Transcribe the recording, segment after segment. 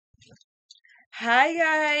Hi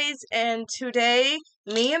guys, and today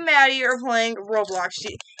me and Maddie are playing Roblox.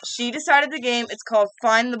 She decided the game. It's called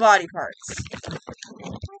Find the Body Parts.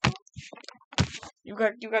 You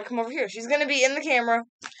got to come over here. She's gonna be in the camera,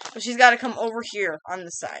 but she's got to come over here on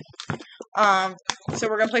this side. So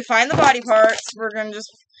we're gonna play Find the Body Parts. We're gonna just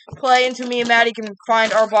play until me and Maddie can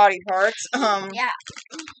find our body parts. Yeah.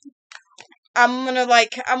 I'm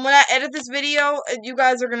gonna edit this video, and you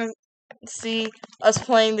guys are gonna see us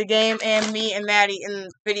playing the game and me and Maddie in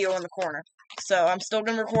the video in the corner. So I'm still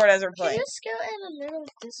gonna record as we're playing. Can you scale it a little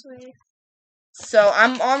this way? So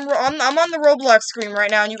I'm on the Roblox screen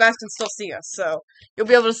right now, and you guys can still see us. So you'll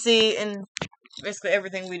be able to see in basically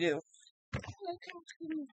everything we do.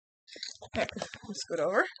 Okay, let's scoot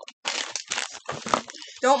over.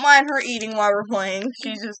 Don't mind her eating while we're playing.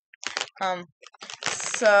 She just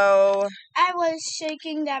So I was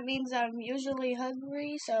shaking. That means I'm usually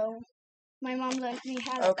hungry. So my mom let me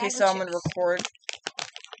have. Okay, so I'm gonna record.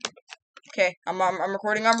 Okay, I'm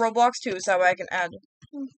recording on Roblox too, so that way I can add.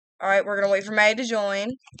 Alright, we're gonna wait for Maddie to join.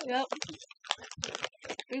 Yep.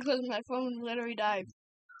 Because my phone literally died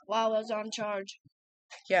while I was on charge.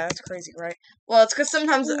 Yeah, that's crazy, right? Well, it's because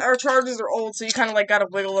sometimes our chargers are old, so you kind of like gotta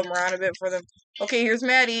wiggle them around a bit for them. Okay, here's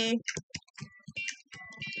Maddie.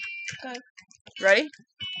 Okay. Ready?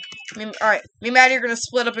 Alright, me and Maddie are gonna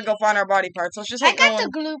split up and go find our body parts. Let's just hope I got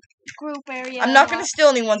the group area. I'm not gonna steal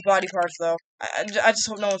anyone's body parts, though. I just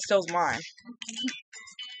hope no one steals mine.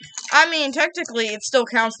 I mean, technically, it still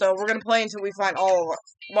counts, though. We're gonna play until we find all of our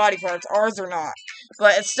body parts, ours or not.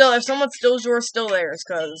 But it's still, if someone steals yours, still theirs,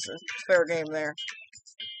 because it's fair game there.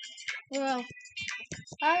 Well,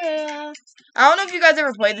 I don't know if you guys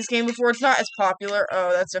ever played this game before. It's not as popular.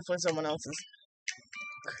 Oh, that's definitely someone else's.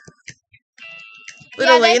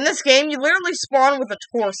 Literally, in this game, you literally spawn with a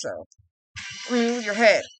torso. I mean, with your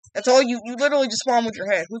head. That's all you literally just spawn with your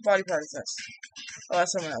head. Whose body part is this? Oh,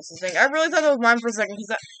 that's someone else's thing. I really thought that was mine for a second,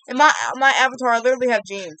 because in my avatar, I literally have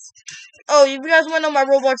jeans. Oh, if you guys want to know my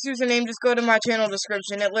Roblox username, just go to my channel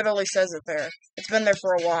description. It literally says it there. It's been there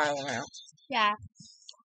for a while now. Yeah.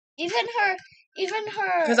 Even her.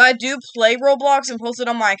 Because I do play Roblox and post it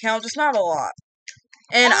on my account, just not a lot.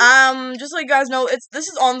 And just so you guys know, this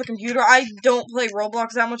is on the computer. I don't play Roblox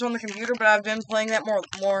that much on the computer, but I've been playing that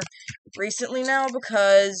more recently now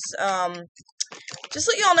because just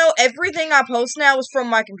so y'all know, everything I post now is from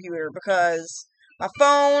my computer because my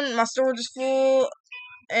phone, my storage is full,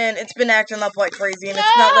 and it's been acting up like crazy, and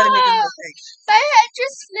it's not letting me do anything. My head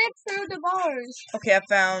just slid through the bars. Okay, I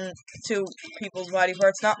found 2 people's body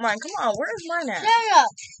parts, not mine. Come on, where's mine at? Yeah,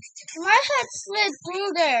 my head slid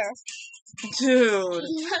through there. Dude.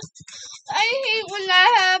 I hate when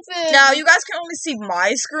that happens. Now, you guys can only see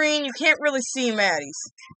my screen. You can't really see Maddie's.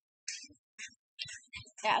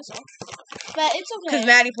 Yeah, so. But it's okay. Because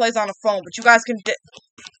Maddie plays on a phone, but you guys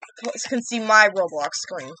can see my Roblox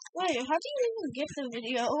screen. Wait, how do you even get the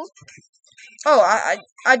video? Oh,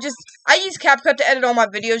 I use CapCut to edit all my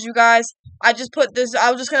videos, you guys. I just put this,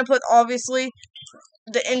 I was just going to put, obviously,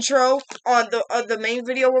 the intro on the main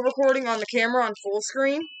video we're recording on the camera on full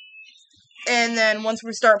screen. And then once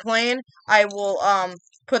we start playing, I will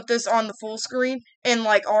put this on the full screen in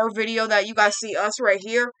like our video that you guys see us right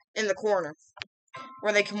here in the corner,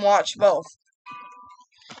 where they can watch both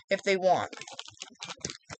if they want.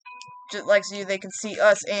 Just like so they can see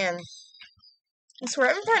us and I swear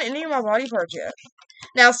I haven't found any of my body parts yet.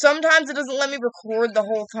 Now sometimes it doesn't let me record the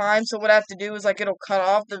whole time, so what I have to do is like it'll cut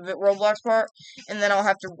off the Roblox part, and then I'll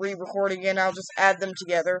have to re-record again. I'll just add them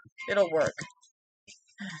together. It'll work.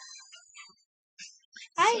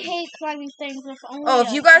 I hate climbing things with only Oh,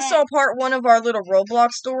 if you guys saw part 1 of our little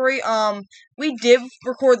Roblox story, we did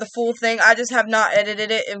record the full thing. I just have not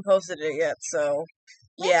edited it and posted it yet, so,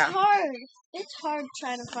 yeah. It's hard. It's hard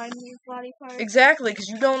trying to find these body parts. Exactly, because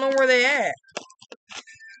you don't know where they at.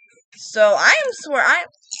 So,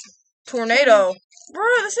 tornado. Bro,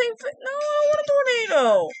 this ain't fit. No, I don't want a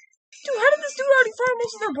tornado. Dude, how did this dude already find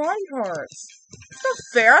most of their body parts? It's not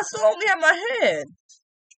fair. I still only have my head.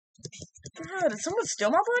 Bro, did someone steal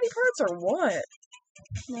my body parts or what?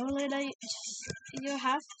 No, Lailah, you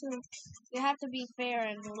have to be fair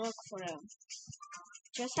and look for them.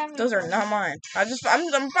 Just have Those are not mine.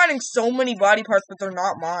 I'm finding so many body parts, but they're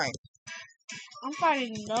not mine. I'm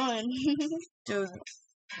finding none. Dude,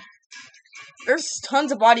 there's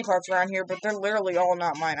tons of body parts around here, but they're literally all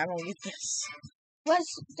not mine. I don't need this.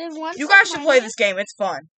 You guys should play this game. It's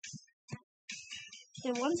fun.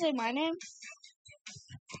 Did one say my name?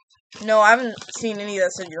 No, I haven't seen any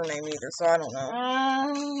that said your name either, so I don't know.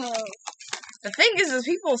 The thing is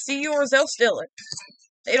people see yours, they'll steal it.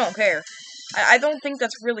 They don't care. I don't think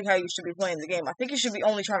that's really how you should be playing the game. I think you should be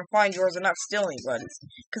only trying to find yours and not steal anybody's.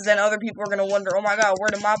 Because then other people are going to wonder, oh my god, where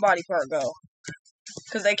did my body part go?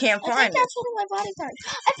 Because they can't find it. That's one of my body parts.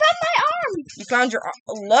 I found my arm! You found your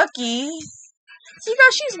arm. Lucky. See,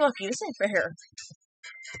 guys, she's lucky. This ain't fair.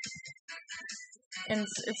 And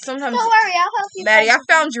it's sometimes... Don't worry, I'll help you. Maddie, I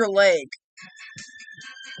found your leg.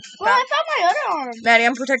 Well, I found my other arm. Maddie,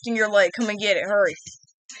 I'm protecting your leg. Come and get it. Hurry.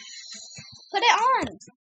 Put it on.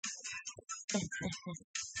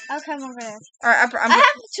 I'll come over there. Alright, I have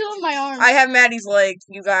 2 of my arms. I have Maddie's leg,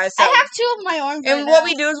 you guys. So. I have 2 of my arms. And what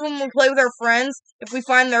we do is when we play with our friends, if we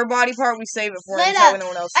find their body part, we save it for them so no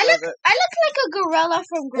one else sees it. I look like a gorilla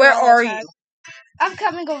from Gorilla Where are Time. you? I'm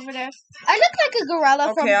coming over there. I look like a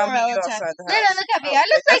gorilla from I'll Gorilla meet you Time. outside the house. Laila, look at me. I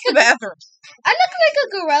look like the bathroom. I look like a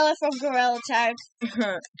gorilla from Gorilla Time.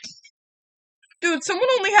 Dude, someone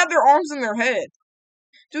only had their arms in their head.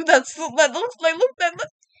 Dude, that looks like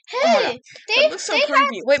Hey, that looks so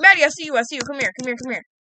creepy. Wait, Maddie, I see you. Come here.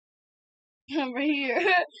 I'm right here.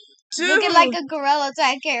 Dude. Looking like a Gorilla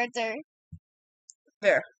Time character.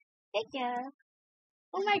 There. Thank you.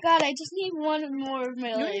 Oh my god, I just need one more of my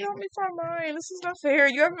You legs. help me find mine. This is not fair.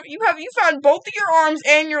 You found both of your arms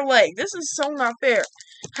and your leg. This is so not fair.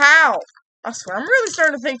 How? I swear, I'm really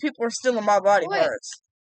starting to think people are stealing my body parts.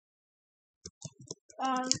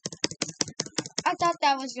 I thought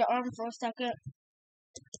that was your arm for a second.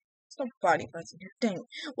 No body parts in here. Dang.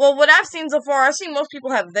 Well, what I've seen so far, I've seen most people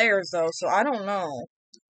have theirs though, so I don't know.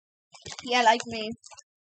 Yeah, like me.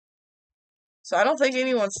 So I don't think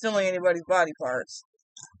anyone's stealing anybody's body parts.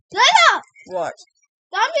 Lailah! What?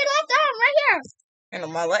 Found your left arm right here.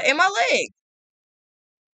 And my leg.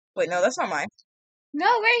 Wait, no, that's not mine. No,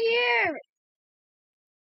 right here.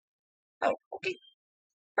 Oh, okay.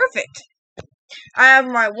 Perfect. I have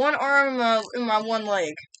my one arm and my one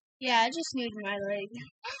leg. Yeah, I just need my leg.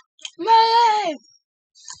 My leg!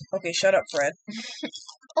 Okay, shut up, Fred.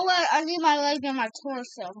 Oh, wait, I need my leg and my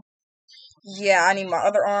torso. Yeah, I need my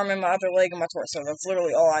other arm and my other leg and my torso. That's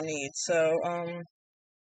literally all I need. So,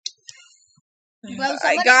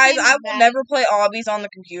 guys, I will never play obbies on the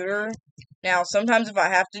computer. Now, sometimes if I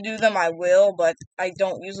have to do them, I will, but I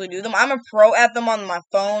don't usually do them. I'm a pro at them on my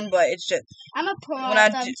phone, but it's just... I'm a pro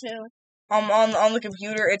at them, too. On the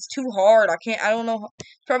computer, it's too hard. I don't know.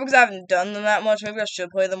 Probably because I haven't done them that much. Maybe I should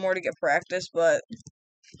play them more to get practice, but...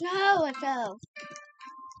 No, I fell.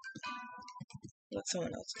 That's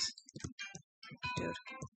someone else's. Dude.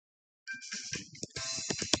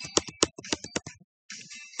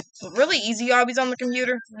 So really easy obbies on the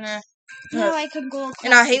computer? Nah. No, I can go.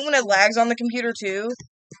 And I hate when it lags on the computer, too.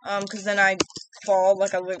 Because then I fall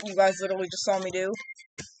like you guys literally just saw me do.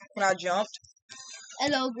 When I jumped.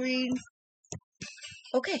 Hello, green.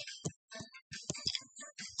 Okay.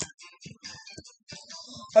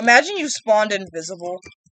 Imagine you spawned invisible,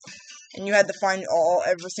 and you had to find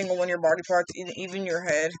every single one of your body parts, even your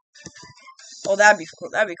head. Oh, that'd be cool.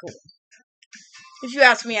 That'd be cool. If you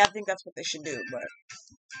ask me, I think that's what they should do, but...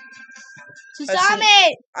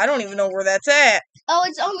 Susame! I don't even know where that's at. Oh,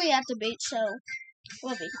 it's only at the beach, so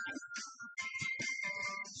we'll be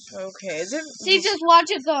fine. Okay, is it... See, just watch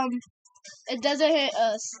it come. It doesn't hit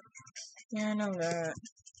us. Yeah, I know that.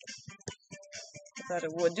 I thought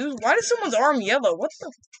it would. Dude, why is someone's arm yellow? What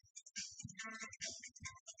the...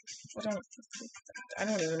 I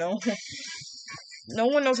don't even know. No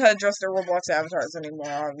one knows how to dress their Roblox avatars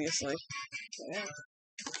anymore, obviously.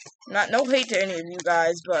 No hate to any of you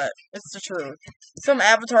guys, but it's the truth. Some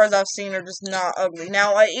avatars I've seen are just not ugly.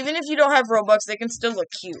 Now, even if you don't have Robux, they can still look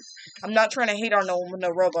cute. I'm not trying to hate on no one with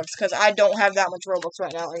no Robux, because I don't have that much Robux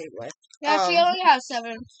right now anyway. Yeah, she only has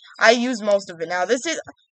 7. I use most of it now. This is,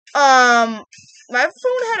 my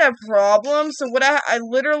phone had a problem, so I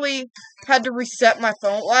literally had to reset my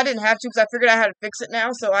phone. Well, I didn't have to, because I figured I had to fix it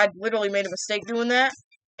now, so I literally made a mistake doing that.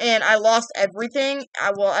 And I lost everything.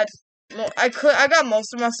 I got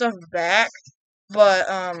most of my stuff back, but,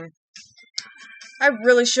 I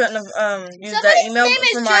really shouldn't have, used that email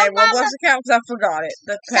for my Roblox account, because I forgot it.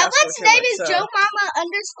 The someone's name is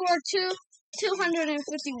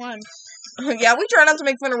JoeMama_251. Yeah, we try not to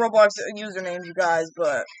make fun of Roblox usernames, you guys,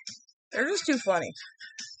 but they're just too funny.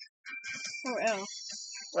 For real.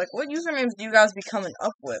 Like, what usernames do you guys be coming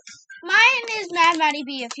up with? Mine is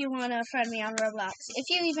MadMaddieB if you want to friend me on Roblox. If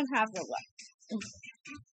you even have Roblox.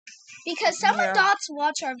 Because some adults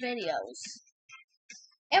watch our videos.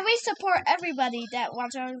 And we support everybody that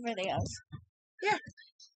watch our videos. Yeah.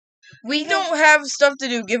 We don't have stuff to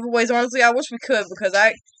do, giveaways. Honestly, I wish we could, because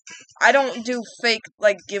I don't do fake,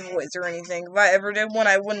 like, giveaways or anything. If I ever did one,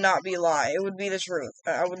 I would not be lie. It would be the truth.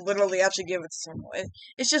 I would literally actually give it to someone.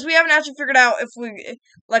 It's just we haven't actually figured out if we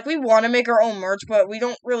want to make our own merch, but we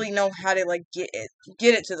don't really know how to, like, get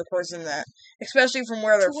it to the person that, especially from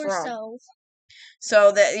where they're from.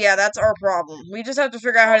 So that's our problem. We just have to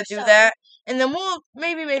figure out how to do that, and then we'll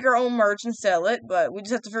maybe make our own merch and sell it, but we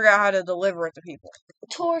just have to figure out how to deliver it to people.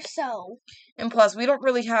 Torso. And plus, we don't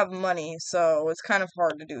really have money, so it's kind of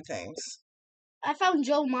hard to do things. I found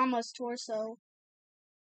Joe Mama's torso.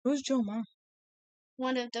 Who's Joe Mama?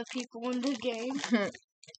 One of the people in the game.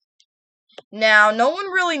 Now, no one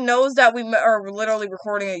really knows that we are literally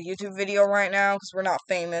recording a YouTube video right now, because we're not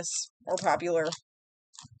famous or popular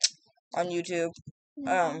on YouTube.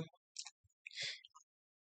 What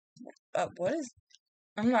is...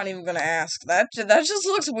 I'm not even gonna ask. That just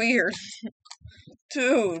looks weird.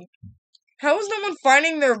 Dude. How is no one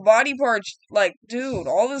finding their body parts? Like, dude,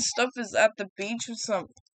 all this stuff is at the beach or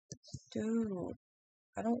something. Dude.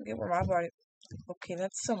 I don't get where my body... Okay,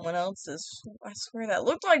 that's someone else's. I swear that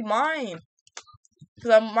looked like mine.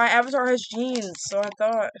 Because my avatar has jeans, so I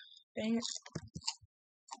thought... Dang it.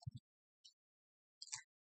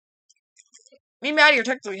 Me and Maddie are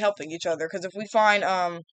technically helping each other, because if we find,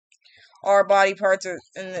 our body parts,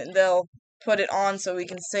 and they'll put it on so we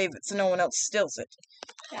can save it so no one else steals it.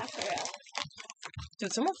 Yeah, for real.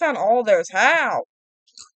 Dude, someone found all theirs. How?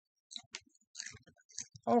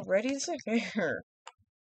 Already? It's like here.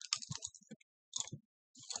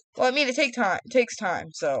 Well, I mean, it takes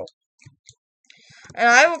time, so. And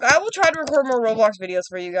I will try to record more Roblox videos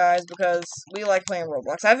for you guys, because we like playing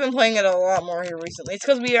Roblox. I've been playing it a lot more here recently. It's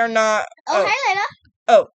because we are not... Oh, hey,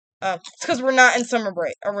 Lailah. It's because we're not in summer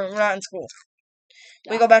break, or we're not in school.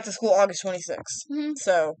 We go back to school August 26th.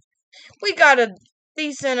 So, we got a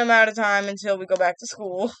decent amount of time until we go back to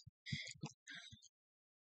school.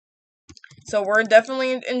 So, we're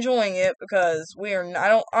definitely enjoying it, because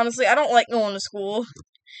honestly, I don't like going to school.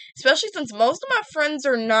 Especially since most of my friends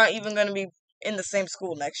are not even going to be in the same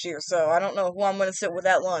school next year, so I don't know who I'm going to sit with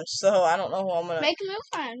at lunch, so I don't know who I'm going to... Make new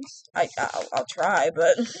friends. I'll try,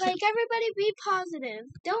 but... Like, everybody be positive.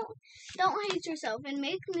 Don't hate yourself, and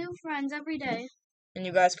make new friends every day. And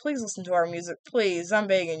you guys, please listen to our music, please, I'm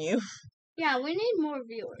begging you. Yeah, we need more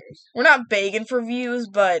viewers. We're not begging for views,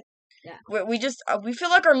 but... Yeah. We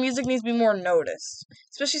feel like our music needs to be more noticed.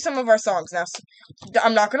 Especially some of our songs. Now,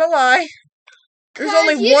 I'm not going to lie. There's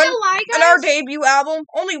only one, in our debut album,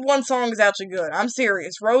 only one song is actually good. I'm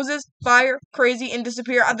serious. Roses, Fire, Crazy, and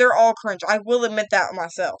Disappear, they're all cringe. I will admit that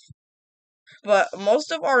myself. But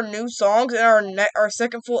most of our new songs in our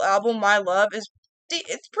second full album, My Love, it's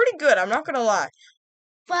pretty good. I'm not gonna lie.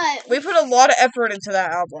 But we put a lot of effort into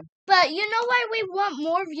that album. But you know why we want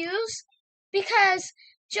more views? Because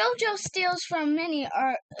JoJo steals from many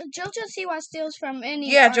JoJo Siwa steals from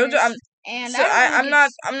many artists. JoJo, I'm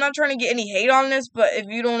not trying to get any hate on this, but if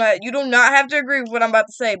you do not have to agree with what I'm about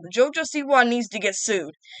to say, but JoJo Siwa needs to get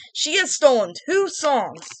sued. She has stolen 2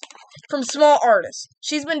 songs from small artists.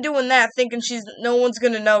 She's been doing that thinking no one's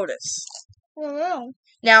gonna notice. For real.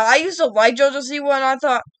 Now, I used to like JoJo Siwa, and I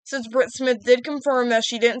thought, since Britt Smith did confirm that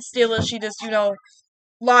she didn't steal it, she just,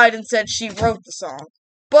 lied and said she wrote the song.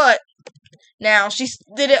 But now she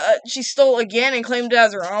stole again and claimed it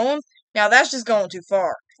as her own. Now that's just going too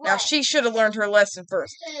far. What? Now she should have learned her lesson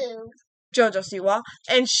first. Who? JoJo Siwa,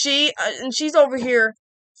 and she's over here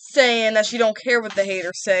saying that she don't care what the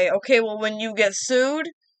haters say. Okay, well when you get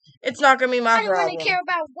sued, it's not gonna be my problem. I don't really care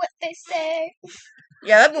about what they say.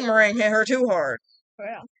 Yeah, that boomerang hit her too hard.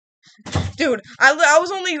 Yeah. Dude, I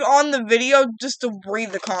was only on the video just to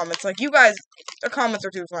read the comments. Like, you guys, the comments are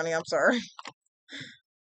too funny. I'm sorry.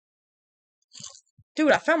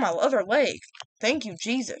 Dude, I found my other leg. Thank you,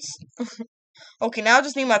 Jesus. Okay, now I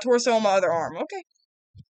just need my torso and my other arm. Okay,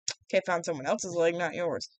 found someone else's leg, not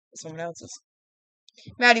yours. Someone else's.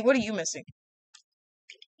 Maddie, what are you missing?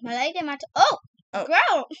 My leg and my Oh!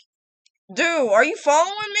 Ground! Dude, are you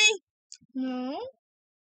following me? No.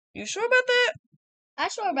 You sure about that? I'm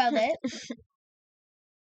sure about that.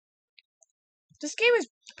 This game is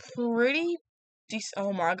pretty decent.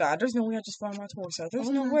 Oh my god, there's no way I just found my torso. There's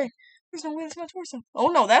no way. There's no way that's my torso. Oh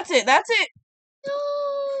no, that's it. That's it. No.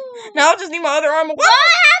 Now I just need my other arm. What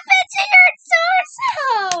happened to your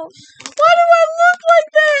torso? Why do I look like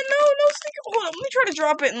that? No, hold on. Let me try to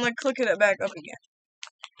drop it and click it back up again.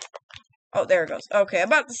 Oh, there it goes. Okay, I'm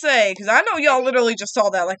about to say, because I know y'all literally just saw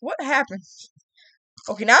that. Like, what happened?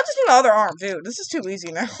 Okay, now I just need my other arm, dude. This is too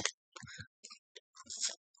easy now.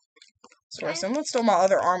 Sorry, someone stole my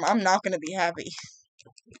other arm. I'm not going to be happy.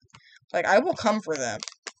 Like, I will come for them.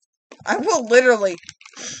 I will literally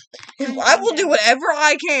I will do whatever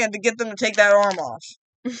I can to get them to take that arm off.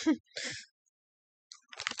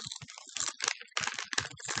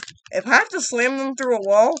 If I have to slam them through a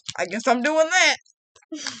wall, I guess I'm doing that.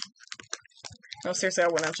 No, seriously, I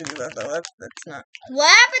wouldn't have to do that, though. That's not... What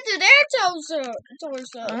happened to their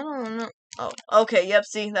torso? I don't know. Oh, okay, yep,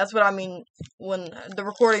 see, that's what I mean when the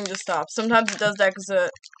recording just stops. Sometimes it does that because,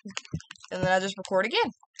 and then I just record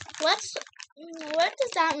again. What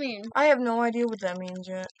does that mean? I have no idea what that means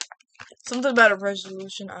yet. Something about a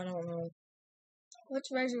resolution, I don't know. What's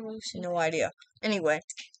resolution? No idea. Anyway.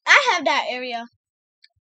 I have that area.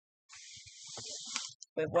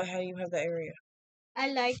 Wait, what? How do you have that area? I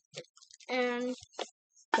liked it, and...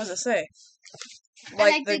 What does it say? I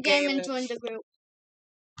like the game and join the group.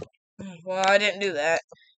 Well, I didn't do that.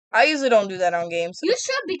 I usually don't do that on games. You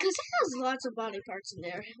should, because it has lots of body parts in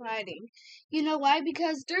there hiding. You know why?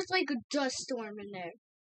 Because there's like a dust storm in there.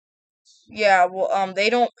 Yeah, well, they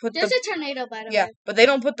don't put There's a tornado, by the way. Yeah, but they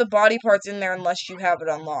don't put the body parts in there unless you have it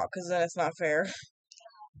unlocked, because then it's not fair.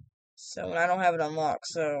 So, and I don't have it unlocked,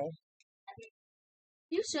 so...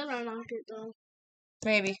 You should unlock it, though.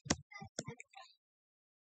 Maybe.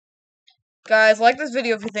 Guys, like this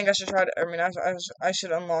video if you think I should try to... I mean, I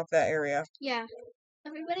should unlock that area. Yeah.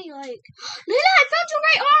 Everybody like... Lailah, I found your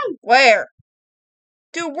right arm! Where?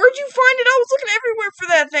 Dude, where'd you find it? I was looking everywhere for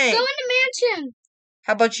that thing. Go in the mansion.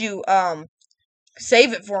 How about you,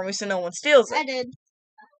 save it for me so no one steals it? I did.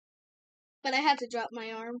 But I had to drop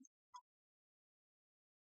my arm.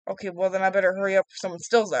 Okay, well then I better hurry up if someone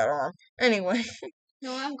steals that arm. Anyway.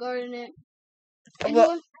 No, I'm guarding it.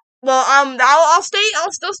 I'll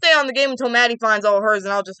still stay on the game until Maddie finds all hers,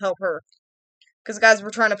 and I'll just help her. Because, guys, we're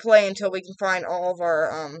trying to play until we can find all of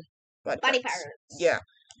our, body parts. Yeah.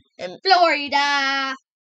 And Florida!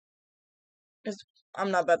 I'm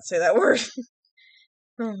not about to say that word.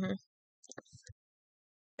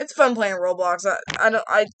 It's fun playing Roblox.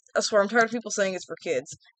 I swear, I'm tired of people saying it's for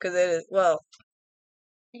kids. Because it is, well,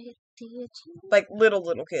 like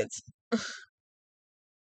little kids.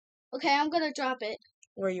 Okay, I'm gonna drop it.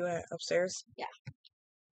 Where are you at? Upstairs? Yeah.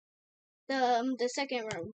 The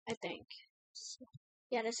second room, I think.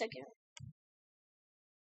 Yeah, the second room.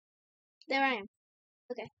 There I am.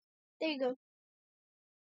 Okay. There you go.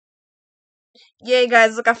 Yay,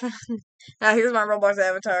 guys, look, I found... Now, here's my Roblox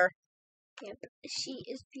avatar. Yep, she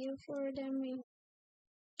is beautifuler than me.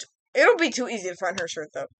 It'll be too easy to find her shirt,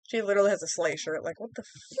 though. She literally has a sleigh shirt. Like, what the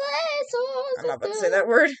I'm not about to say that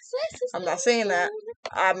word. I'm not saying that.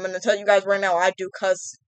 I'm going to tell you guys right now, I do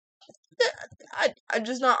cuss. I'm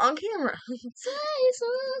just not on camera.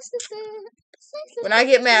 When I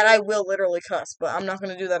get mad, I will literally cuss, but I'm not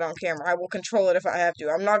going to do that on camera. I will control it if I have to.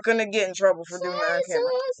 I'm not going to get in trouble for doing that on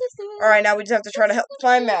camera. Alright, now we just have to try to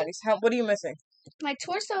find Maddie's. What are you missing? My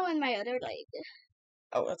torso and my other leg.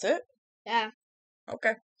 Oh, that's it? Yeah.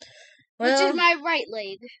 Okay. Well, which is my right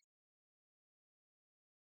leg.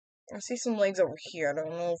 I see some legs over here. I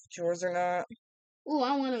don't know if it's yours or not. Ooh,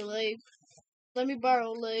 I want a leg. Let me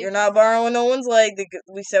borrow a leg. You're not borrowing no one's leg.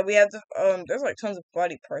 We said we have to. There's like tons of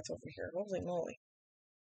body parts over here. Holy moly.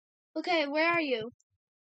 Okay, where are you?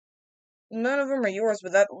 None of them are yours,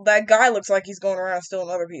 but that guy looks like he's going around stealing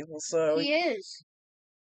other people's. So he is.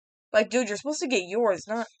 Like, dude, you're supposed to get yours,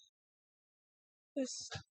 not this.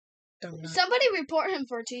 Somebody report him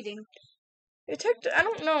for cheating. I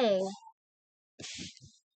don't know.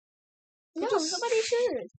 No, somebody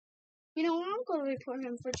should. You know, I'm going to report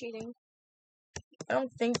him for cheating. I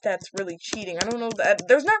don't think that's really cheating. I don't know that.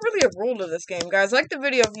 There's not really a rule to this game, guys. Like the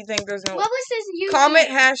video if you think there's no... What was his username? Comment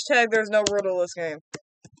hashtag there's no rule to this game.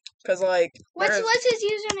 Because, like... What's his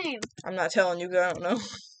username? I'm not telling you, because I don't know.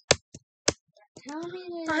 Tell me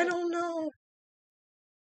this. I don't know.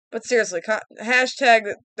 But seriously,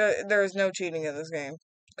 hashtag there's no cheating in this game.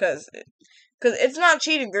 Because it's not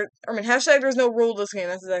cheating. Hashtag there's no rule to this game.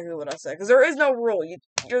 That's exactly what I said. Because there is no rule.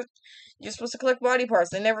 You're supposed to collect body parts.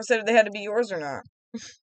 They never said if they had to be yours or not. I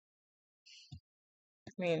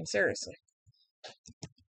mean, seriously.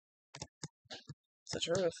 It's the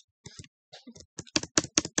truth.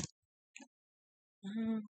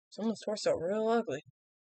 Someone's torso real ugly.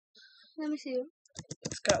 Let me see.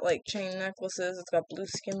 It's got, like, chain necklaces. It's got blue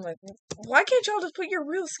skin. Like, why can't y'all just put your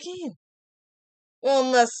real skin? Well,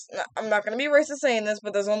 unless... I'm not going to be racist saying this,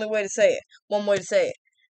 but there's only way to say it. One way to say it.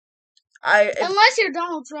 Unless you're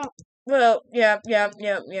Donald Trump. Well, yeah,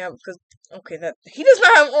 because... Okay, he does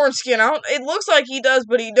not have orange skin. It looks like he does,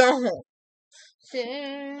 but he don't.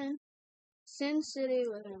 Sin City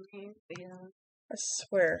with an angel. I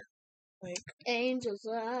swear. Like... Angels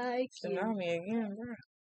like you. Tsunami again, bro.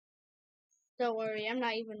 Don't worry, I'm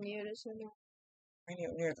not even near this one. I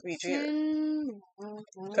ain't near the beach either.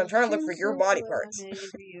 I'm trying to look for your body parts.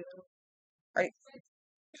 I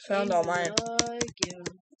found all mine.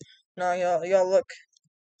 No, y'all look.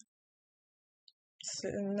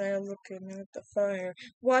 Sitting there looking at the fire,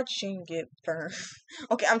 watching it burn.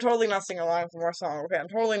 Okay, I'm totally not singing along from our song. Okay, I'm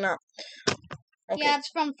totally not. Okay. Yeah, it's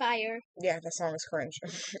from Fire. Yeah, that song is cringe.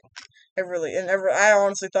 I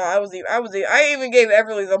honestly thought I even gave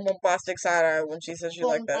Everly the bombastic side eye when she said she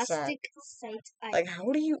liked that song. Like,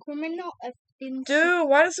 how do you? Criminal Dude,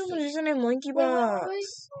 why does someone use the name Linkybox?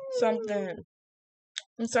 Something.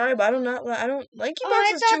 I'm sorry, but I don't.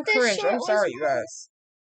 Linkybox is too cringe. I'm sorry, you guys.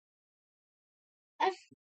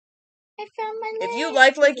 I found my leg. If you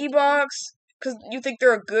like Linkybox, because you think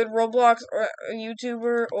they're a good Roblox or a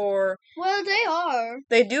YouTuber, or... Well, they are.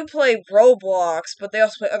 They do play Roblox, but they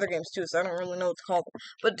also play other games too, so I don't really know what to call them.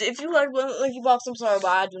 But if you like Linkybox, I'm sorry,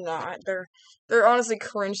 but I do not. They're honestly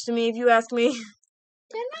cringe to me, if you ask me.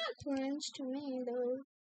 They're not cringe to me, though.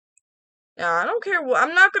 Yeah, I don't care.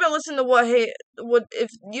 I'm not gonna listen to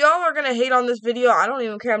if y'all are gonna hate on this video, I don't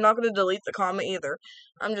even care. I'm not gonna delete the comment either.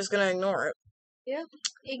 I'm just gonna ignore it. Yep.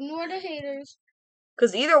 Ignore the haters.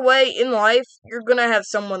 Because either way, in life, you're gonna have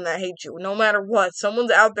someone that hates you. No matter what. Someone's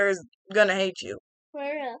out there is gonna hate you. For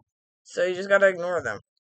real. So you just gotta ignore them.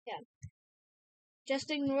 Yeah. Just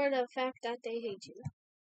ignore the fact that they hate you.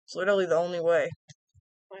 It's literally the only way.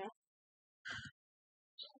 Yeah.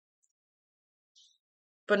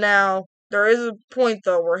 But now, there is a point,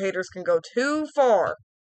 though, where haters can go too far.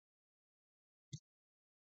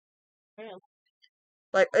 Real.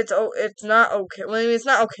 Like, it's not okay. Well, I mean, it's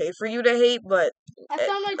not okay for you to hate, but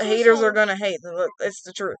haters are gonna hate. It's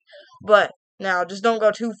the truth. But, now, just don't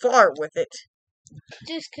go too far with it.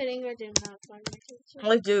 Just kidding, I did not find it.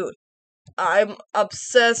 Like, dude, I'm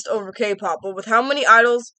obsessed over K-pop, but with how many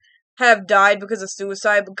idols have died because of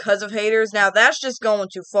suicide because of haters, now that's just going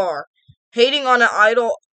too far. Hating on an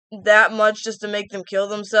idol that much just to make them kill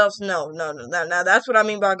themselves? No. Now that's what I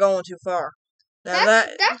mean by going too far. Now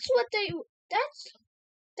that's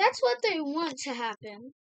what they want to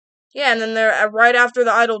happen. Yeah, and then they're right after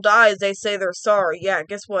the idol dies, they say they're sorry. Yeah,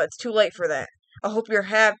 guess what? It's too late for that. I hope you're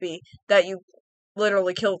happy that you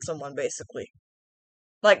literally killed someone, basically.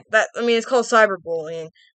 Like that. I mean, it's called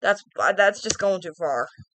cyberbullying. That's just going too far.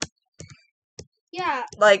 Yeah.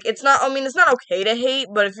 Like, it's not okay to hate,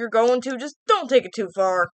 but if you're going to, just don't take it too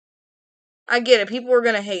far. I get it. People are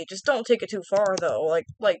gonna hate. Just don't take it too far, though.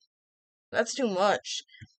 Like, that's too much.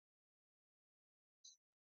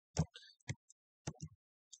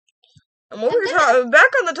 And what back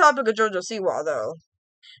on the topic of JoJo Siwa, though.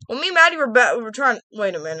 When me and Maddie were trying...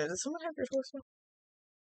 Wait a minute. Does someone have your voicemail?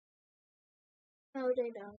 No,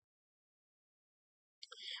 they don't.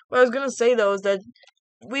 What I was gonna say, though, is that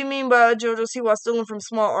we mean by JoJo Siwa stealing from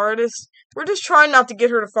small artists. We're just trying not to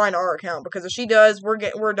get her to find our account, because if she does, we're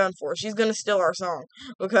done for. She's gonna steal our song,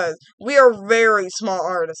 because we are very small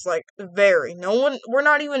artists, like, very. We're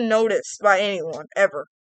not even noticed by anyone, ever.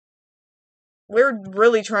 We're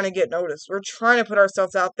really trying to get noticed. We're trying to put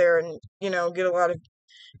ourselves out there and, get a lot of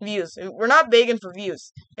views. We're not begging for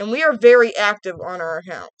views. And we are very active on our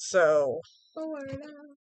account, so...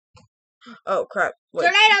 Oh, crap. Wait.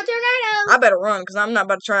 Tornado! I better run, because I'm not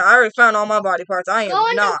about to try. I already found all my body parts. I am not. Go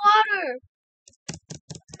in the water!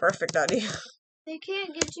 Perfect idea. They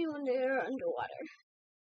can't get you when they're underwater.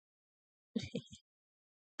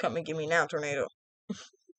 Come and get me now, tornado.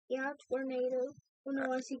 Yeah, tornado. Oh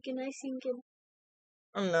no, I'm sinking.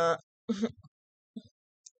 I'm not.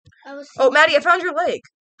 Oh, Maddie, I found your leg.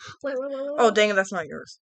 Wait. Oh, dang it, that's not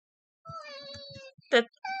yours. They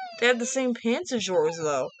have the same pants as yours,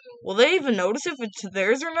 though. Will they even notice if it's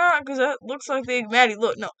theirs or not? Because that looks like Maddie,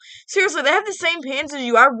 look, no. Seriously, they have the same pants as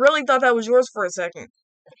you. I really thought that was yours for a second.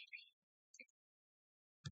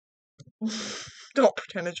 Don't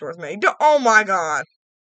pretend it's yours, Maddie. Oh my god.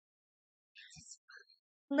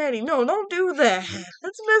 Maddie, no, don't do that.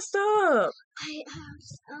 That's messed up. I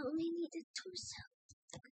only need a torso.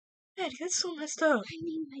 Maddie, that's so messed up. I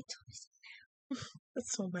need my torso now.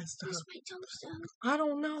 That's so messed up. Where's my torso? I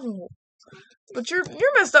don't know. But you're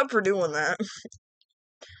messed up for doing that.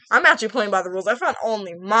 I'm actually playing by the rules. I found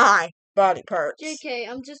only my body parts. JK,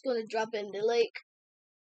 I'm just gonna drop in the lake.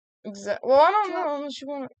 Well, I don't know unless you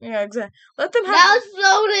want. Yeah, exactly. Let them have. Now it's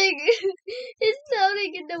floating. It's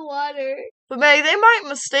floating in the water. But Maggie, they might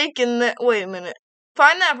mistaken that. Wait a minute.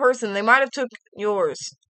 Find that person. They might have took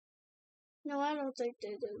yours. No, I don't think they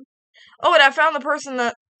did. Oh, and I found the person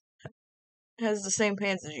that has the same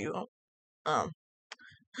pants as you.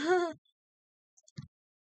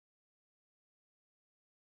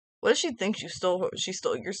 What if she thinks you stole her?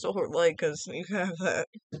 You're stole her leg because you have that.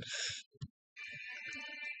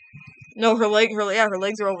 No, her legs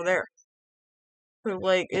are over there. Her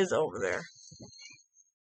leg is over there.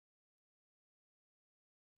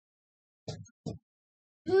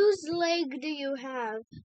 Whose leg do you have?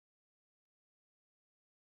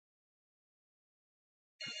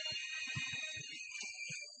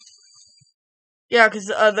 Yeah, because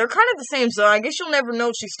they're kind of the same, so I guess you'll never know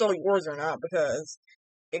if she stole yours or not, because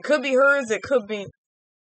it could be hers, it could be...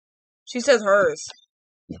 She says hers.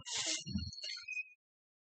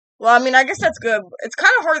 Well, I mean, I guess that's good. It's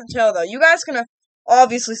kind of hard to tell, though. You guys can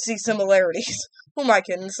obviously see similarities. Who am I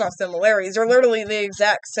kidding? It's not similarities. They're literally the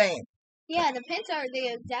exact same. Yeah, the pins are the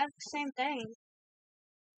exact same thing.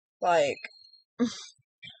 Like...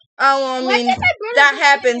 I mean, that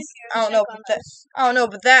happens. I don't know,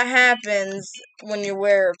 but that happens when you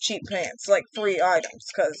wear cheap pants, like free items,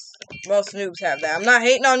 because most noobs have that. I'm not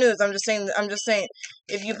hating on noobs. I'm just saying,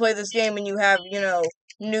 if you play this game and you have,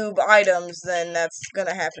 noob items, then that's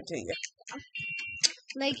gonna happen to you.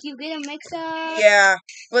 Like you get a mix-up. Yeah,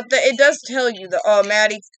 but it does tell you that. Oh,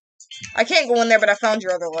 Maddie, I can't go in there, but I found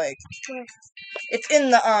your other leg. Where? It's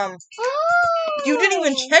in the Oh! You didn't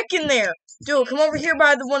even check in there. Dude, come over here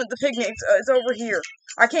by the one at the picnic. It's over here.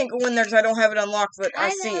 I can't go in there because I don't have it unlocked, but I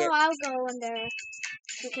see it. I'll go in there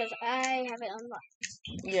because I have it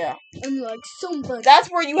unlocked. Yeah. Unlocked somebody. That's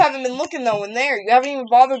where you haven't been looking, though, in there. You haven't even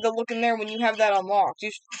bothered to look in there when you have that unlocked.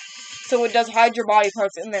 So it does hide your body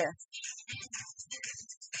parts in there.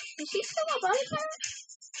 Is she still a body part?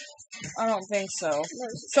 I don't think so. No,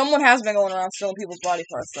 someone has been going around stealing people's body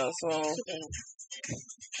parts, though, so...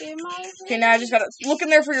 Okay, now I just gotta look in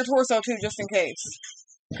there for your torso, too, just in case.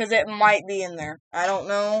 Because it might be in there. I don't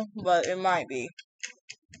know, but it might be.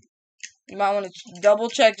 You might want to double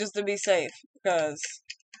check just to be safe, because...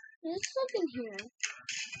 Let's look in here.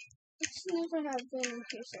 It's never have been in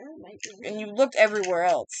here, so it might be. And you looked everywhere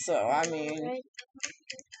else, so, I mean... Right.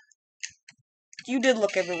 You did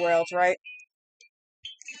look everywhere else, right?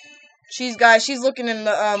 She's looking in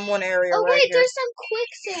the, one area right wait, here. there's some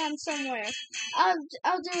quicksand somewhere.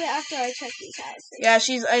 I'll do it after I check these guys. Yeah,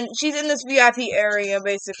 she's in this VIP area,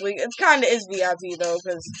 basically. It kinda is VIP, though,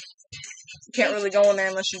 because you can't really go in there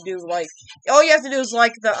unless you do, like... All you have to do is,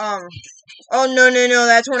 like, the, Oh, no,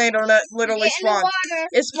 that tornado literally spawned.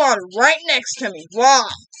 It spawned right next to me. Wow.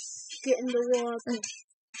 Get in the water.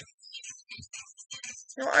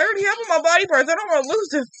 I already have all my body parts. I don't want to lose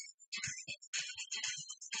them.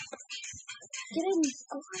 Get in the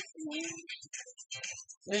water.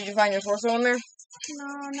 Did you find your torso in there? No,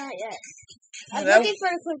 not yet. I'm looking for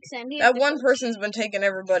the quicksand. That one person's been taking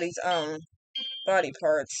everybody's, body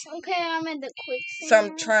parts. Okay, I'm in the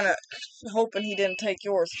quicksand. So I'm hoping he didn't take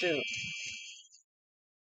yours, too.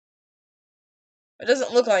 It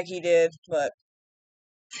doesn't look like he did, but...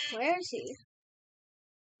 Where is he?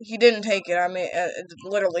 He didn't take it. I mean,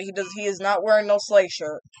 literally, he is not wearing no sleigh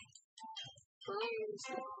shirt.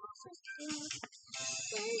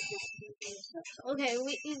 Okay,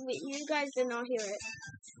 you guys did not hear it.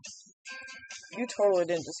 You totally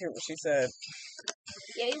didn't just hear what she said.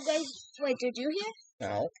 Yeah, you guys... Wait, did you hear?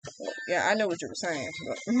 No. Yeah, I know what you were saying,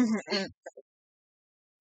 but...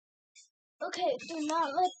 Okay, do not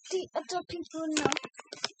let the other people know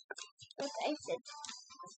what I said.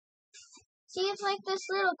 See, it's like this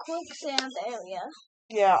little quicksand area.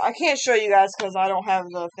 Yeah, I can't show you guys because I don't have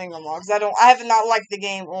the thing unlocked. I have not liked the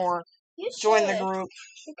game or joined the group.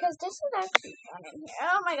 Because this is actually fun in here.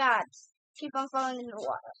 Oh my god. Keep on falling in the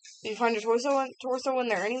water. Do you find your torso in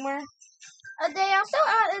there anywhere? They also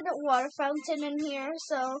added a water fountain in here,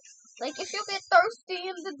 so, like, if you get thirsty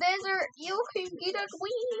in the desert, you can get a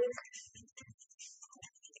drink.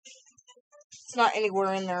 It's not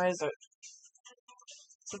anywhere in there, is it?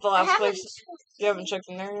 Is it the last place? You haven't checked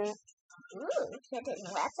in there yet? Ooh, hidden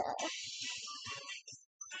water.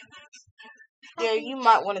 Yeah, you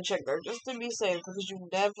might want to check there just to be safe, because you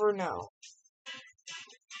never know.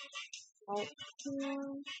 Oh.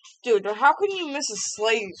 Dude, how can you miss a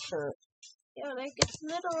slave shirt? Yeah, like, it's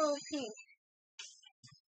literal pink.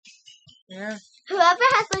 Yeah. Whoever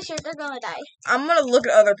has the shirt, they're gonna die. I'm gonna look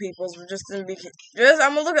at other people's I'm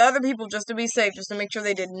gonna look at other people just to be safe, just to make sure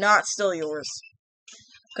they did not steal yours.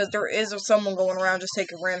 Because there is someone going around just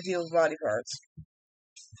taking random people's body parts.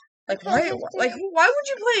 Like, why would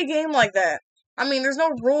you play a game like that? I mean, there's no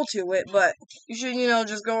rule to it, but you should,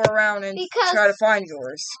 just go around and try to find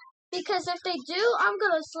yours. Because if they do, I'm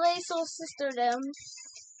gonna slay soul sister them.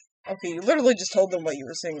 Okay, you literally just told them what you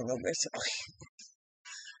were singing, though, basically.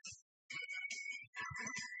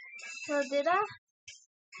 So did I?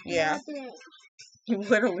 Yeah. You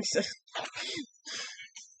literally said...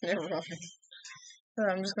 Never mind.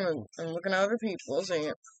 I'm looking at other people,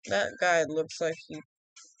 saying that guy looks like he...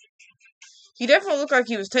 He definitely looked like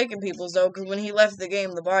he was taking people's, though, because when he left the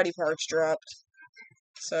game, the body parts dropped.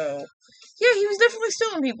 So, yeah, he was definitely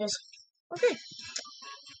stealing people's. Okay.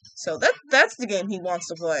 So, that's the game he wants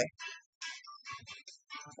to play.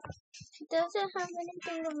 Does it have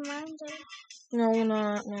anything of mine? No,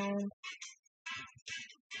 not, no.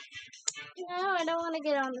 No, I don't want to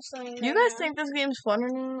get on the swing. Do you guys think this game's fun or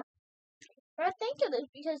not? I think it is,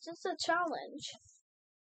 because it's a challenge.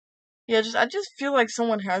 Yeah, I just feel like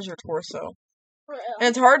someone has your torso. For real. And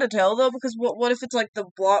it's hard to tell, though, because what if it's like the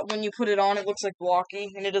block, when you put it on, it looks like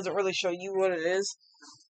blocky, and it doesn't really show you what it is.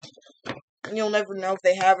 And you'll never know if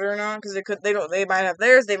they have it or not, because they might have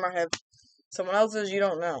theirs, they might have someone else's, you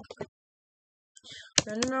don't know.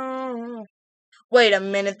 No. Wait a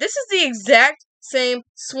minute, this is the exact same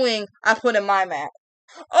swing I put in my map.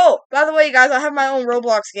 Oh, by the way, guys, I have my own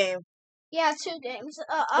Roblox game. Yeah, 2 games.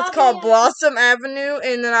 It's called Blossom Avenue,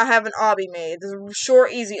 and then I have an obby made. It's a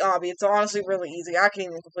short, easy obby. It's honestly really easy. I can't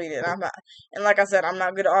even complete it. And like I said, I'm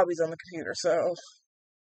not good at obbies on the computer, so.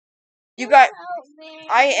 You guys,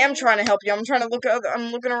 I am trying to help you. I'm trying to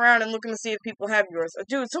I'm looking around and looking to see if people have yours.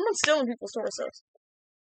 Dude, someone's stealing people's torsos.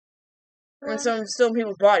 And someone's stealing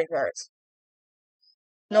people's body parts.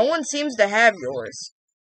 No one seems to have yours.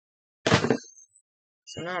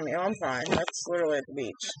 So, no, I mean, I'm fine. That's literally at the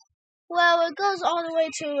beach. Well, it goes all the way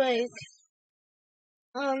to, like,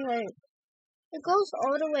 it goes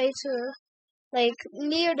all the way to, like,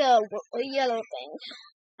 near the yellow thing.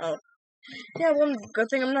 Oh. Yeah, well, good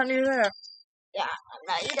thing I'm not near there. Yeah, I'm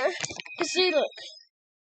not either. See, look.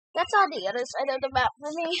 That's on the other side of the map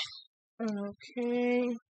for me.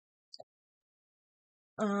 Okay.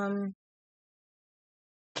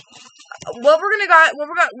 What we're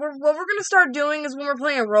gonna start doing is when we're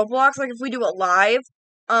playing Roblox, like if we do it live,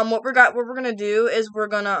 what we're gonna do is we're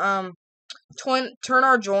gonna turn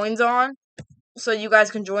our joins on, so you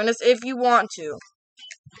guys can join us if you want to.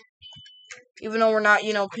 Even though we're not,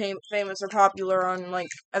 you know, famous or popular on,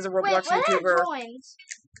 like, as a Roblox YouTuber. What are joins?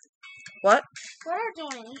 What? What are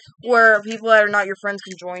joins? Where people that are not your friends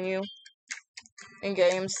can join you in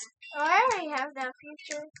games. Oh, I already have that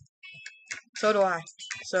feature. So do I.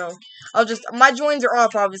 So, my joins are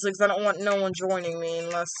off, obviously, because I don't want no one joining me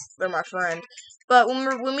unless they're my friend. But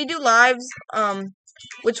when we do lives,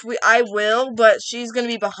 which I will, but she's going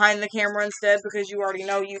to be behind the camera instead, because you already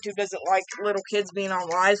know YouTube doesn't like little kids being on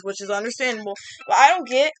lives, which is understandable. But I don't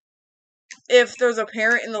get, if there's a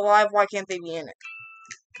parent in the live, why can't they be in it?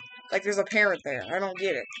 Like, there's a parent there. I don't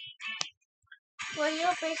get it. Well,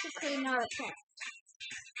 you're basically not a parent.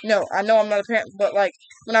 No, I know I'm not a parent, but, like,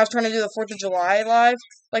 when I was trying to do the 4th of July live,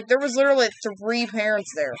 like, there was literally 3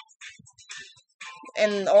 parents there.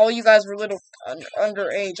 And all you guys were little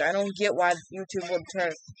underage. I don't get why YouTube would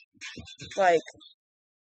turn, like,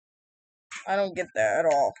 I don't get that at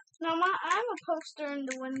all. No, I'm a poster in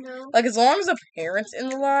the window. Like, as long as a parent's in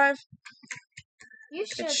the live,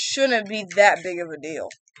 it shouldn't be that big of a deal.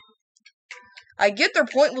 I get their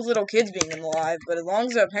point with little kids being in the live, but as long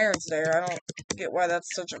as there are parents there, I don't get why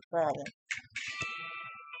that's such a problem.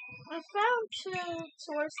 I found 2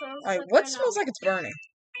 torsos. Like, what smells like it's burning?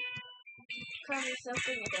 Probably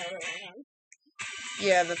something with that right now.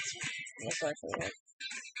 Yeah, that's most likely it.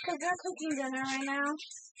 Because they're cooking dinner right now.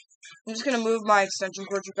 I'm just gonna move my extension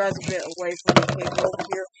cord, you guys, a bit away from the table over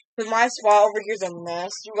here. Because my spot over here is a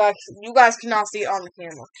mess. You guys cannot see it on the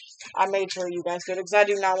camera. I made sure you guys could, because I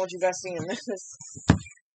do not want you guys seeing this.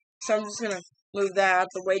 So I'm just gonna move that out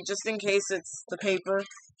the way, just in case it's the paper.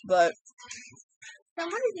 But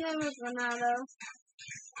somebody's name is Renato.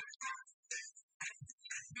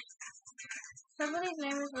 Somebody's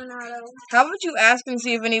name is Renato. How about you ask and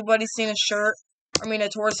see if anybody's seen a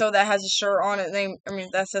torso that has a shirt on it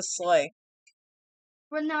that says Slay.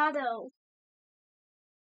 Renato.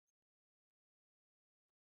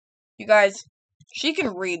 You guys, she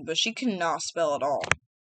can read, but she cannot spell at all.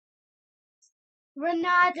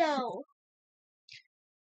 Renato.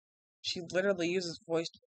 She literally uses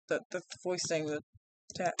the voice thing, the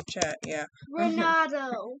chat, yeah.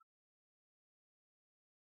 Renato.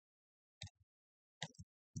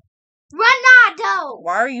 Renato!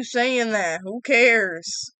 Why are you saying that? Who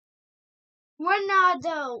cares?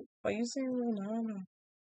 Renato. Why are you saying Renato?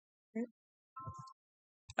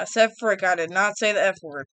 I said frick. I did not say the F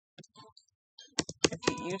word.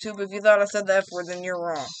 YouTube, if you thought I said the F word, then you're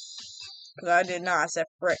wrong. Because I did not. I said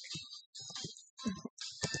frick.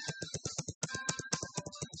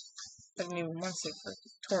 I didn't even want to say frick.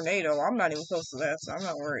 Tornado. I'm not even close to that, so I'm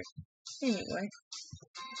not worried. Anyway.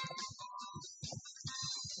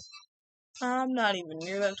 I'm not even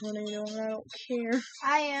near that tornado, and I don't care.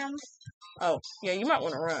 I am. Oh, yeah, you might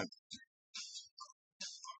want to run.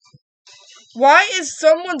 Why is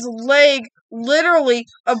someone's leg literally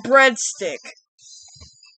a breadstick?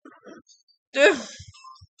 Dude.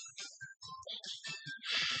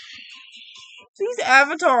 These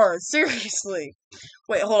avatars, seriously.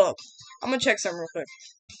 Wait, hold up. I'm gonna check something real quick.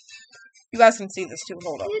 You guys can see this too.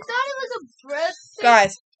 Hold up. You thought it was a breadstick?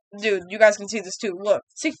 Guys, dude, you guys can see this too. Look.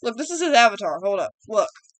 See, look, this is his avatar. Hold up. Look.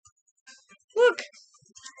 Look.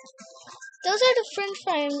 Those are the French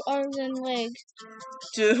fry arms and legs.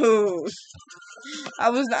 Dude.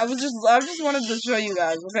 I just wanted to show you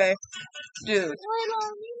guys, okay? Dude.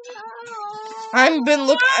 I'm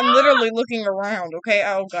literally looking around, okay?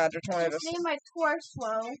 Oh god, there's tornadoes. Just need my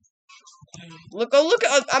torso. Look,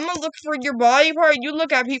 I'm gonna look for your body part. You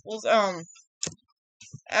look at people's,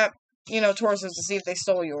 torsos to see if they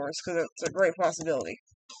stole yours, because it's a great possibility.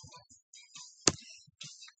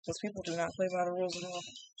 Because people do not play by the rules at all.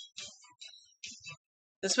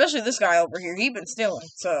 Especially this guy over here. He been stealing,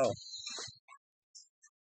 so.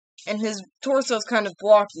 And his torso's kind of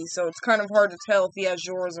blocky, so it's kind of hard to tell if he has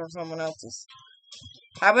yours or someone else's.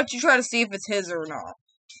 How about you try to see if it's his or not?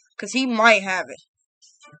 Because he might have it.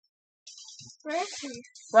 Where is he?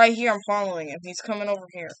 Right here, I'm following him. He's coming over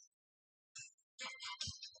here.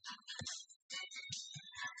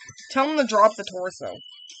 Tell him to drop the torso.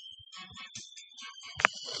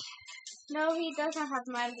 No, he doesn't have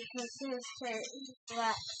mine because his shirt is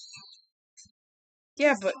black.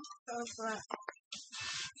 Yeah, but... Oh, black.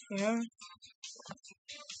 Yeah.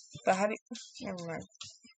 But how do you... Never mind.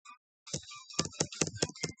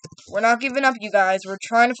 We're not giving up, you guys. We're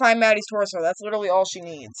trying to find Maddie's torso. That's literally all she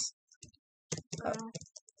needs.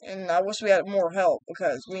 And I wish we had more help,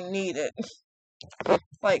 because we need it.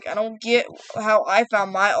 Like, I don't get how I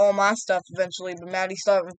found all my stuff eventually, but Maddie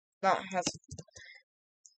still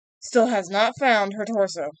has not found her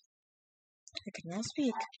torso. I could not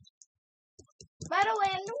speak. By the way,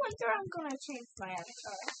 in the winter, I'm gonna change my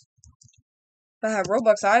avatar. If I had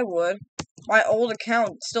Robux, I would. My old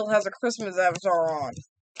account still has a Christmas avatar on.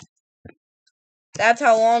 That's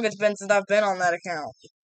how long it's been since I've been on that account.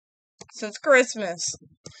 Since Christmas.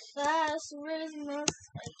 That's Christmas.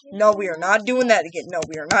 No, we are not doing that again. No,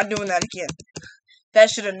 we are not doing that again. That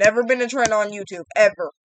should have never been a trend on YouTube,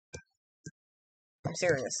 ever. I'm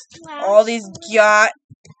serious. All these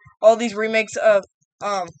remakes of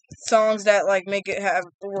songs that like make it have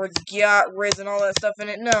the words "gyat," "riz," and all that stuff in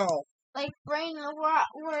it. No. Like brain rot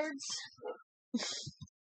words.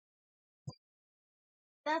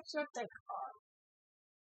 That's what they're called.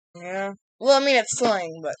 Yeah. Well, I mean it's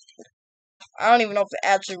slang, but I don't even know if it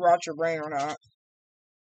actually rots your brain or not.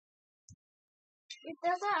 It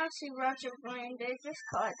doesn't actually rot your brain. They just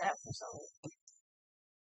call it that for some reason.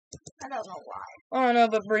 I don't know why. I don't know,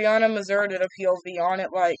 but Brianna Mazur did a POV on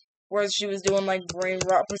it, like, where she was doing, like, brain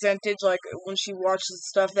rot percentage, like, when she watched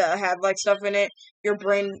stuff that had, like, stuff in it, your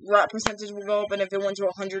brain rot percentage would go up, and if it went to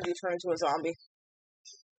 100, you turn into a zombie.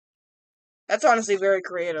 That's honestly very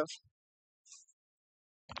creative.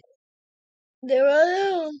 There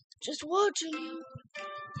I am, just watching you.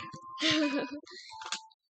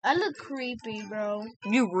 I look creepy, bro.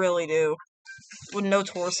 You really do. With no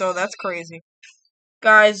torso, that's crazy.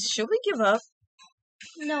 Guys, should we give up?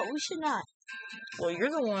 No, we should not. Well, you're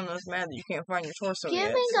the one that's mad that you can't find your torso yet.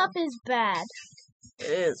 Giving up is bad. It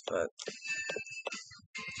is, but...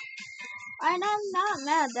 And I'm not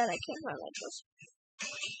mad that I can't find my torso.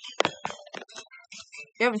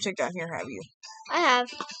 You haven't checked out here, have you? I have.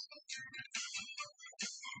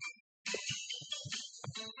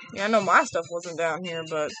 Yeah, I know my stuff wasn't down here,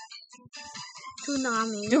 but...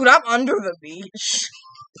 Tsunami. Dude, I'm under the beach.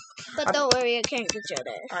 But don't worry, I can't get you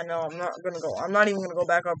there. I know, I'm not even gonna go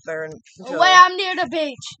back up there until... Wait, I'm near the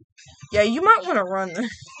beach. Yeah, you might want to run there.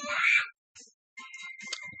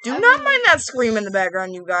 Do not mind that scream in the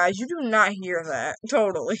background, you guys. You do not hear that.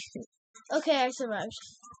 Totally. Okay, I survived.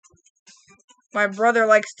 My brother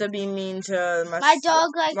likes to be mean to my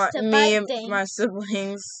dog likes to bite things. My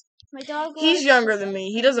siblings. My dog. He's younger than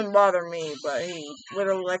me. He doesn't bother me, but he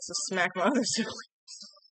literally likes to smack my other siblings.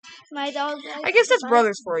 My dog. I guess that's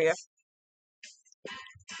brothers for you.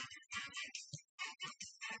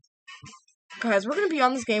 Guys, we're gonna be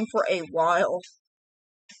on this game for a while.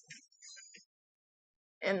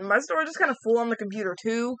 And my storage is kind of full on the computer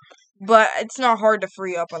too, but it's not hard to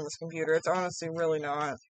free up on this computer. It's honestly really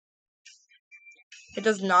not. It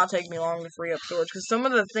does not take me long to free up storage, because some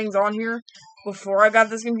of the things on here, before I got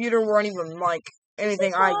this computer, weren't even, like,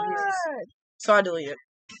 anything I use. So I delete it.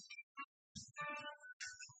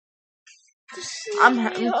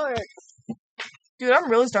 Dude, I'm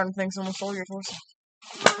really starting to think someone stole your torso.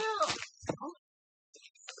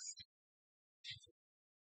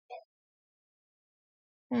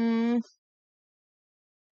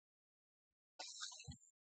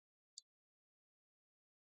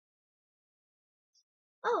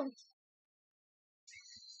 Oh.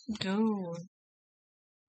 Dude.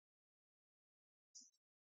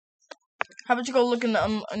 How about you go look in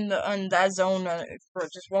that zone for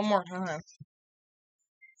just one more time?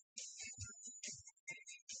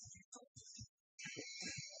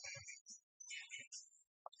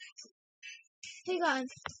 Hang on.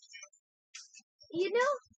 You know.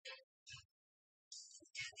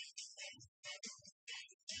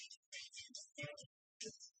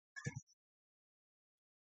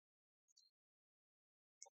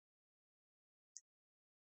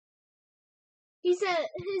 He said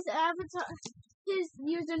his avatar, his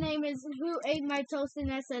username is Who Ate My Toast,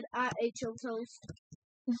 and I said I ate your toast.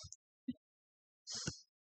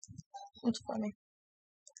 That's funny.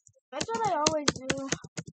 That's what I always do.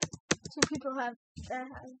 Two people have that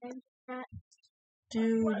name.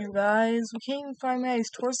 Dude, you guys, we can't even find Maddie's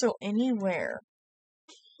torso anywhere.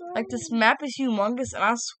 Like, this map is humongous, and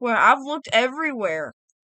I swear, I've looked everywhere.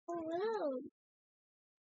 Oh, wow.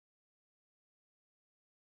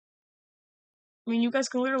 I mean, you guys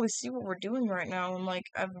can literally see what we're doing right now, and, like,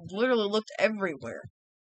 I've literally looked everywhere.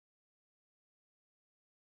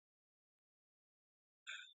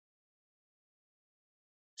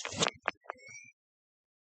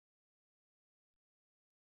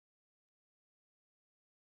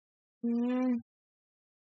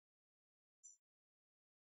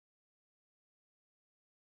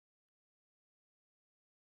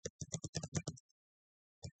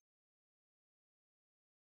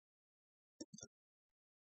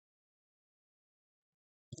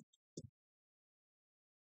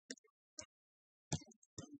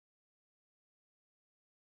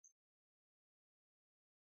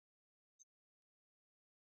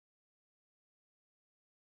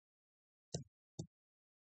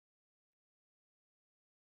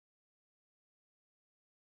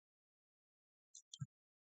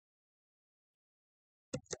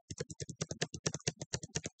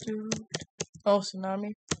 Dude. Oh,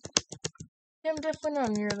 tsunami. Yeah, I'm definitely not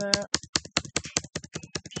near that.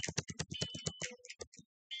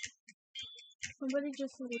 Somebody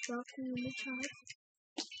just said adopt me in the chat.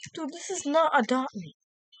 Dude, this is not Adopt Me.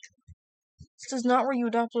 This is not where you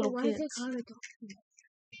adopt little why kids. Is it called Adopt Me?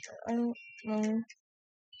 I don't know.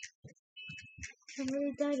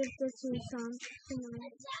 Somebody died of the suicide.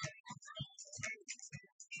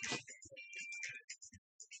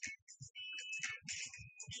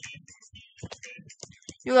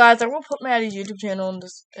 You guys, I will put Maddie's YouTube channel in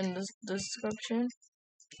this description.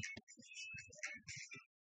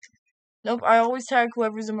 Nope, I always tag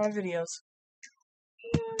whoever's in my videos.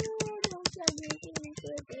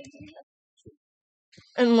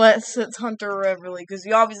 Unless it's Hunter or Everly, because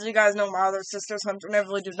obviously you guys know my other sisters, Hunter and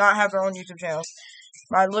Everly, do not have their own YouTube channels.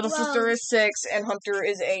 My little sister is 6 and Hunter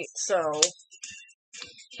is 8, so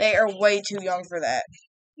they are way too young for that.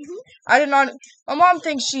 I did not. My mom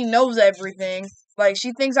thinks she knows everything. Like,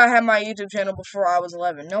 she thinks I had my YouTube channel before I was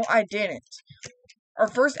 11. No, I didn't. Our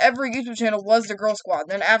first ever YouTube channel was the Girl Squad.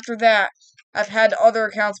 Then after that, I've had other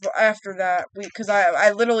accounts, but after that, because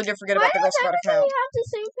I literally did forget about the Girl Squad account. Why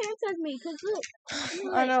does everybody have the same pants as me? Cause look.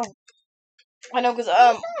 I know, because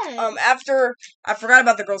after I forgot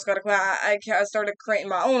about the Girl Scout account, I started creating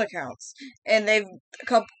my own accounts, and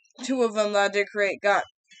two of them that I did create got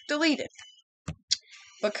deleted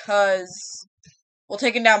because, well,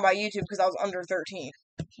 taken down by YouTube because I was under 13.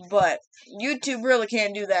 But YouTube really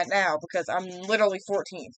can't do that now because I'm literally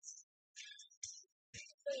 14.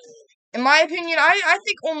 In my opinion, I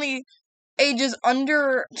think only ages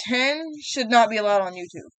under 10 should not be allowed on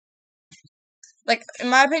YouTube. Like, in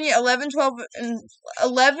my opinion, 11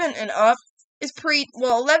 and up is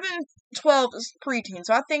 11, 12 is preteen.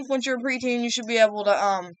 So I think once you're a preteen, you should be able to,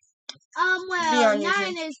 well, be on 9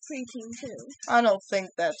 YouTube. is preteen too. I don't think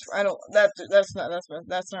that's right. No, that's not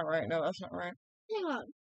right. Hang on.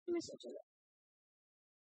 Let me search it.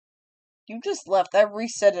 You just left. I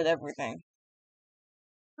resetted everything.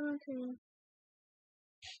 Okay.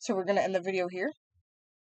 So we're gonna end the video here.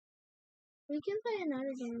 We can play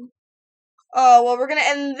another game. Well, we're gonna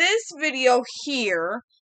end this video here.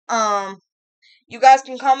 You guys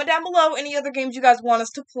can comment down below any other games you guys want us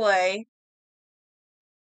to play.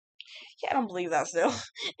 Yeah, I don't believe that still.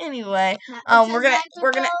 Anyway, we're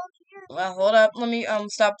gonna. Well, hold up. Let me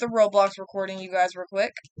stop the Roblox recording, you guys, real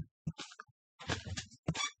quick.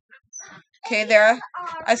 Okay, there.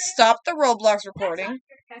 I stopped the Roblox recording.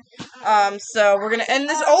 So we're gonna end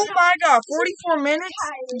this. Oh my god, 44 minutes,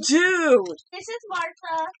 dude. This is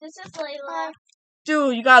Martha. This is Lailah.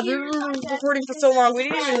 Dude, you guys, we've been recording for so long, we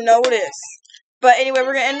didn't even notice. But anyway,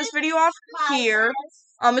 we're gonna end this video off here.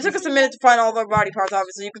 It took us a minute to find all of our body parts,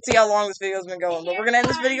 obviously. You can see how long this video's been going. But we're going to end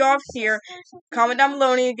this video off here. Comment down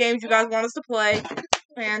below any games you guys want us to play.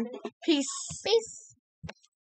 And peace. Peace.